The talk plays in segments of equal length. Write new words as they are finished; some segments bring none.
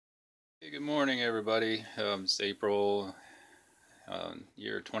Hey, good morning, everybody. It's April,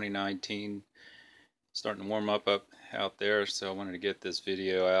 year 2019. Starting to warm up out there, so I wanted to get this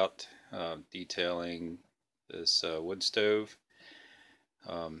video out detailing this wood stove.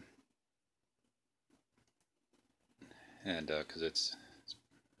 Um, and because it's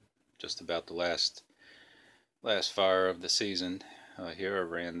just about the last fire of the season here. I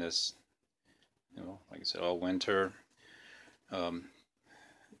ran this, like I said, all winter. Um,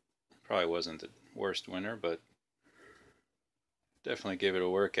 Probably wasn't the worst winter, but definitely gave it a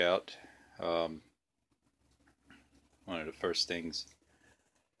workout. Um, One of the first things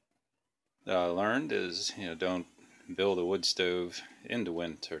that I learned is, don't build a wood stove in the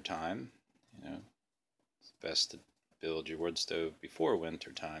winter time. It's best to build your wood stove before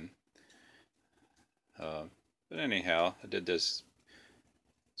winter time. But anyhow, I did this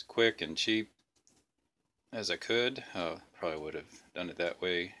as quick and cheap as I could. Probably would have done it that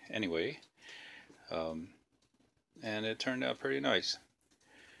way anyway. Um, and it turned out pretty nice.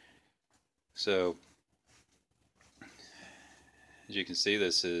 So, as you can see,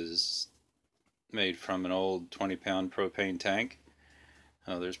 this is made from an old 20-pound propane tank.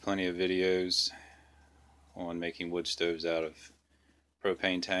 There's plenty of videos on making wood stoves out of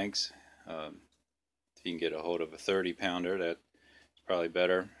propane tanks. If you can get a hold of a 30-pounder, that's probably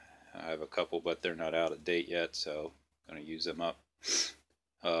better. I have a couple, but they're not out of date yet, so I'm going to use them up.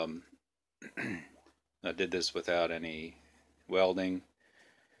 Um, I did this without any welding,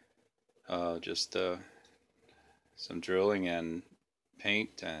 just some drilling and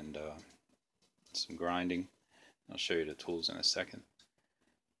paint and some grinding. I'll show you the tools in a second.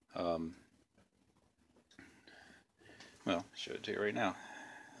 Well, I'll show it to you right now.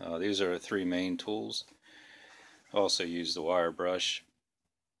 These are 3 main tools. I also use the wire brush.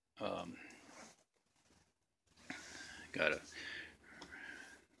 Got a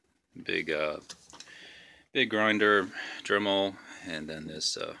big grinder, Dremel, and then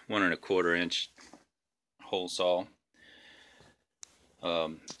this 1¼ inch hole saw.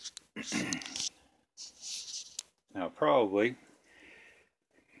 Now probably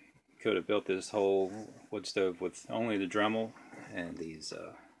could have built this whole wood stove with only the Dremel and these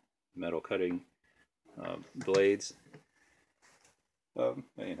metal cutting blades. But,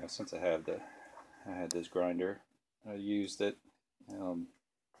 since I had this grinder, I used it.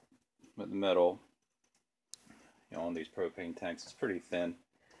 But the metal, on these propane tanks, is pretty thin,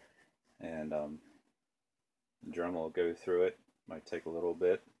 and the Dremel will go through it. Might take a little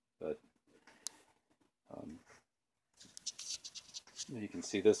bit, but you can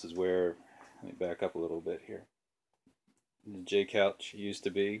see this is where, let me back up a little bit here. The J-couch used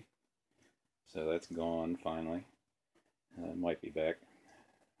to be, so that's gone finally. It might be back.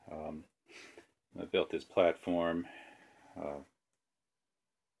 I built this platform,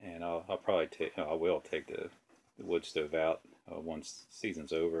 and I will take the wood stove out once the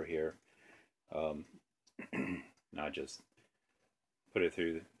season's over here. I just put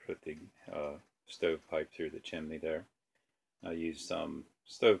the stovepipe through the chimney there. I used some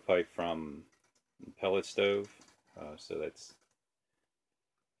stovepipe from pellet stove, so that's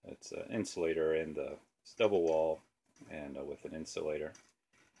insulator in the double wall, and with an insulator.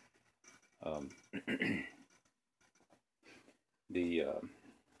 Let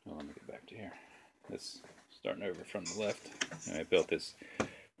me get back to here. This starting over from the left. And I built this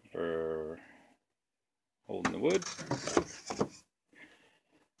for holding the wood.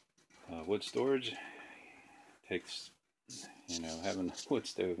 Wood storage takes, having a wood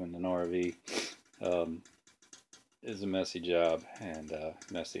stove in an RV is a messy job and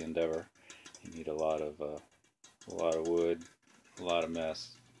messy endeavor. You need a lot of wood, a lot of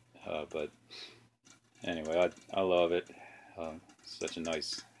mess. But anyway, I love it. Such a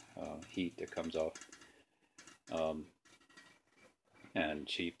nice heat that comes off, and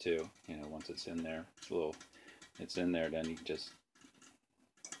cheap too. Once it's in there, it's in there. Then you can just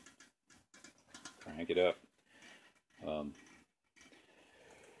crank it up.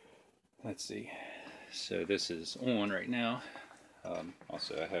 Let's see. So this is on right now.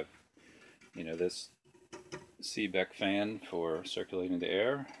 Also, I have, this Seebeck fan for circulating the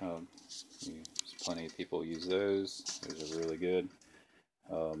air. Plenty of people use those. Those are really good.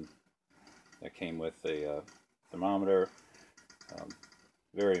 That came with a thermometer.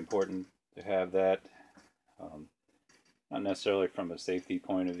 Very important to have that. Not necessarily from a safety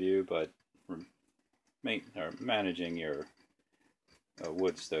point of view, but managing your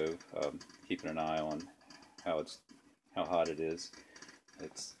wood stove, keeping an eye on how hot it is.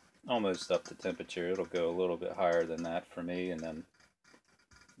 It's almost up to temperature. It'll go a little bit higher than that for me, and then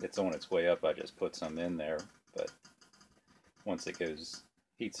it's on its way up. I just put some in there, but once it goes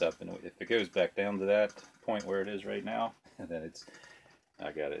heats up, and if it goes back down to that point where it is right now, then it's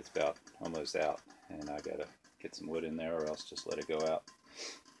about almost out, and I gotta get some wood in there, or else just let it go out.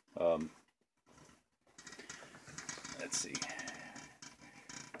 Let's see.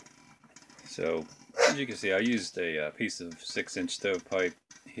 So as you can see, I used a piece of 6-inch stovepipe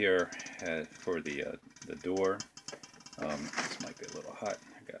here for the door. This might be a little hot.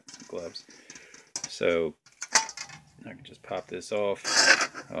 I got some gloves, so I can just pop this off.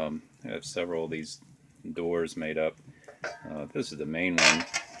 I have several of these doors made up. This is the main one.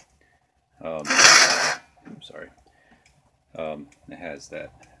 I'm sorry. It has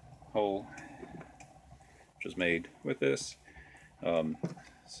that hole which was made with this.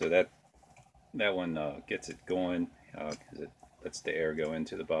 So that one gets it going, because it lets the air go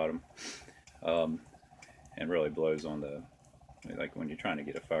into the bottom, and really blows on the, like when you're trying to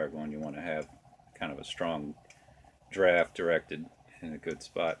get a fire going, you want to have kind of a strong draft directed in a good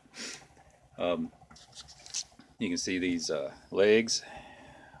spot. You can see these legs.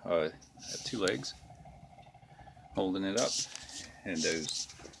 I have 2 legs holding it up, and those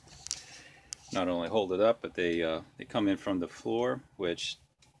not only hold it up, but they come in from the floor, which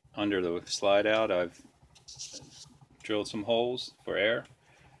under the slide out I've drilled some holes for air,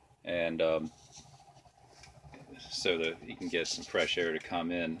 and so that you can get some fresh air to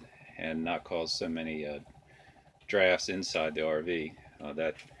come in and not cause so many drafts inside the RV.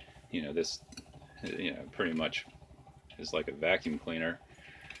 That, this, pretty much is like a vacuum cleaner,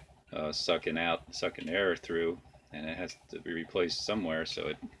 sucking air through, and it has to be replaced somewhere, so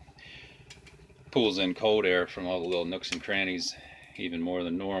it pulls in cold air from all the little nooks and crannies even more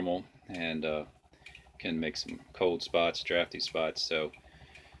than normal, and can make some cold spots, drafty spots. So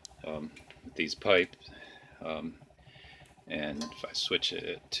with these pipes, and if I switch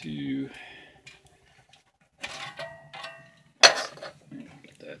it to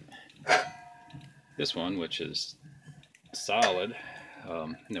this one, which is solid,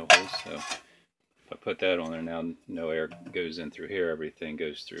 no holes, so if I put that on there now, no air goes in through here, everything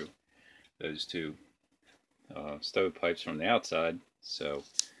goes through those 2 stovepipes from the outside, so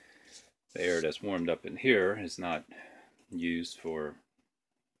the air that's warmed up in here is not used for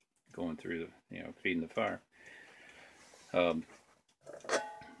going through the, feeding the fire. I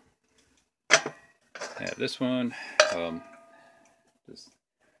have this one, just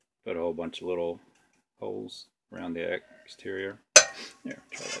put a whole bunch of little holes around the exterior. Here,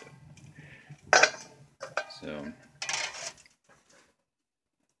 try that. So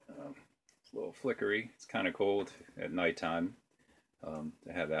it's a little flickery. It's kind of cold at nighttime,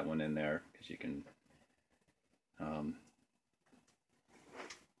 to have that one in there, because you can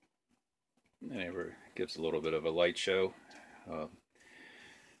it gives a little bit of a light show,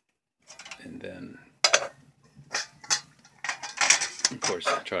 and then of course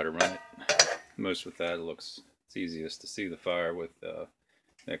I try to run it most with that. It's easiest to see the fire with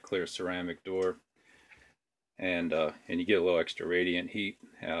that clear ceramic door, and you get a little extra radiant heat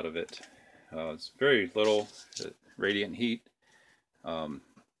out of it. It's very little radiant heat. I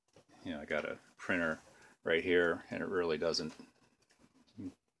got a printer right here, and it really doesn't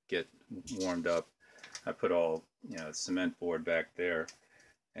get warmed up. I put all cement board back there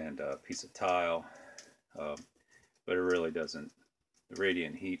and a piece of tile, but it really doesn't. The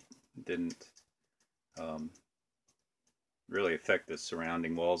radiant heat didn't really affect the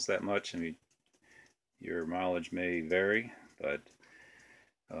surrounding walls that much. I mean, your mileage may vary, but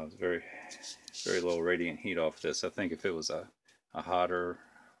it's very low radiant heat off this. I think if it was a hotter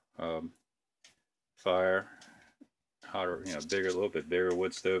fire, bigger, a little bit bigger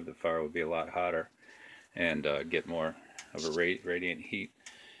wood stove, the fire would be a lot hotter and get more of a radiant heat.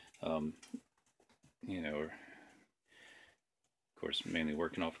 Of course, mainly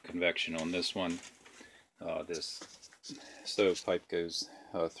working off of convection on this one. This stovepipe goes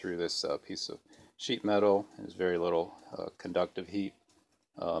through this piece of sheet metal. There's very little conductive heat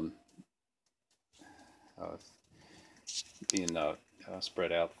being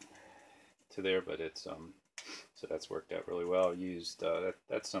spread out to there, but it's so that's worked out really well. I used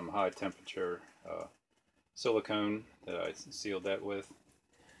that's some high temperature silicone that I sealed that with.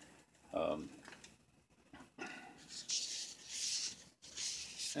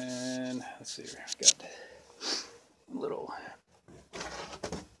 And let's see here, I've got a little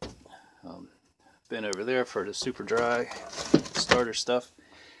bin over there for the super dry starter stuff.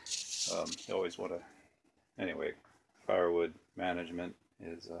 You always want to, anyway, firewood management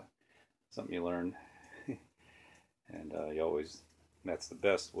is something you learn, and you always, that's the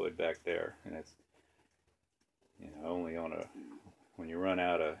best wood back there, and it's only on when you run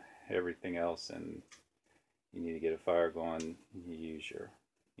out of everything else and you need to get a fire going, you use your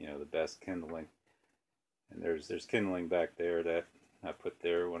you know, the best kindling. And there's kindling back there that I put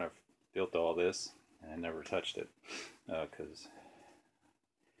there when I built all this, and I never touched it because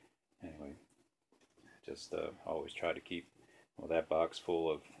anyway, just always try to keep, well, that box full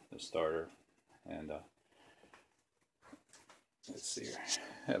of the starter. And let's see here.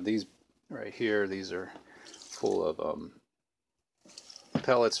 I have these right here. These are full of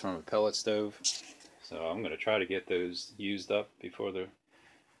pellets from a pellet stove. So I'm going to try to get those used up before the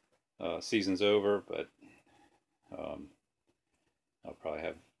season's over, but I'll probably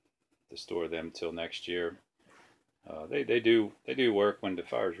have to store them till next year. They do work when the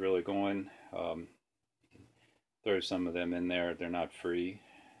fire's really going. Throw some of them in there. They're not free,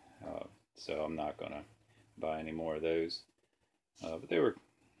 so I'm not going to buy any more of those. But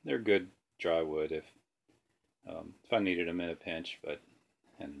they're good dry wood if I needed them in a pinch, but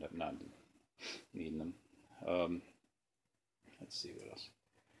ended up not needing them. Let's see what else.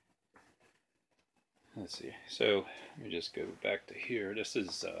 Let's see. So let me just go back to here. This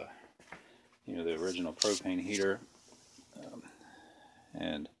is you know, the original propane heater,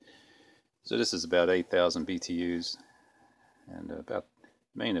 and so this is about 8,000 BTUs. And about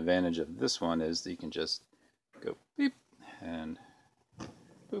the main advantage of this one is that you can just go beep and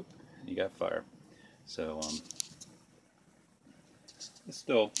boop, and you got fire. So it's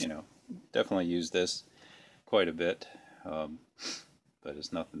still, you know, definitely use this quite a bit, but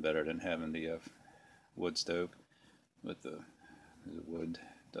it's nothing better than having the wood stove with the wood.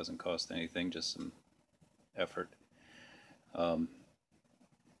 Doesn't cost anything, just some effort.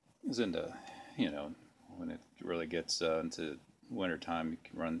 Is into, you know, when it really gets into winter time, you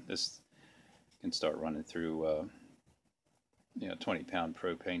can run this. Can start running through you know, 20-pound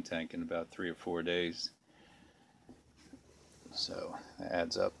propane tank in about 3 or 4 days. So that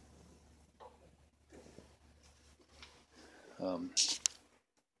adds up.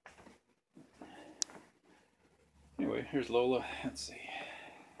 Anyway, here's Lola. Let's see.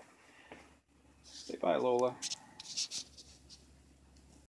 Say bye, Lola.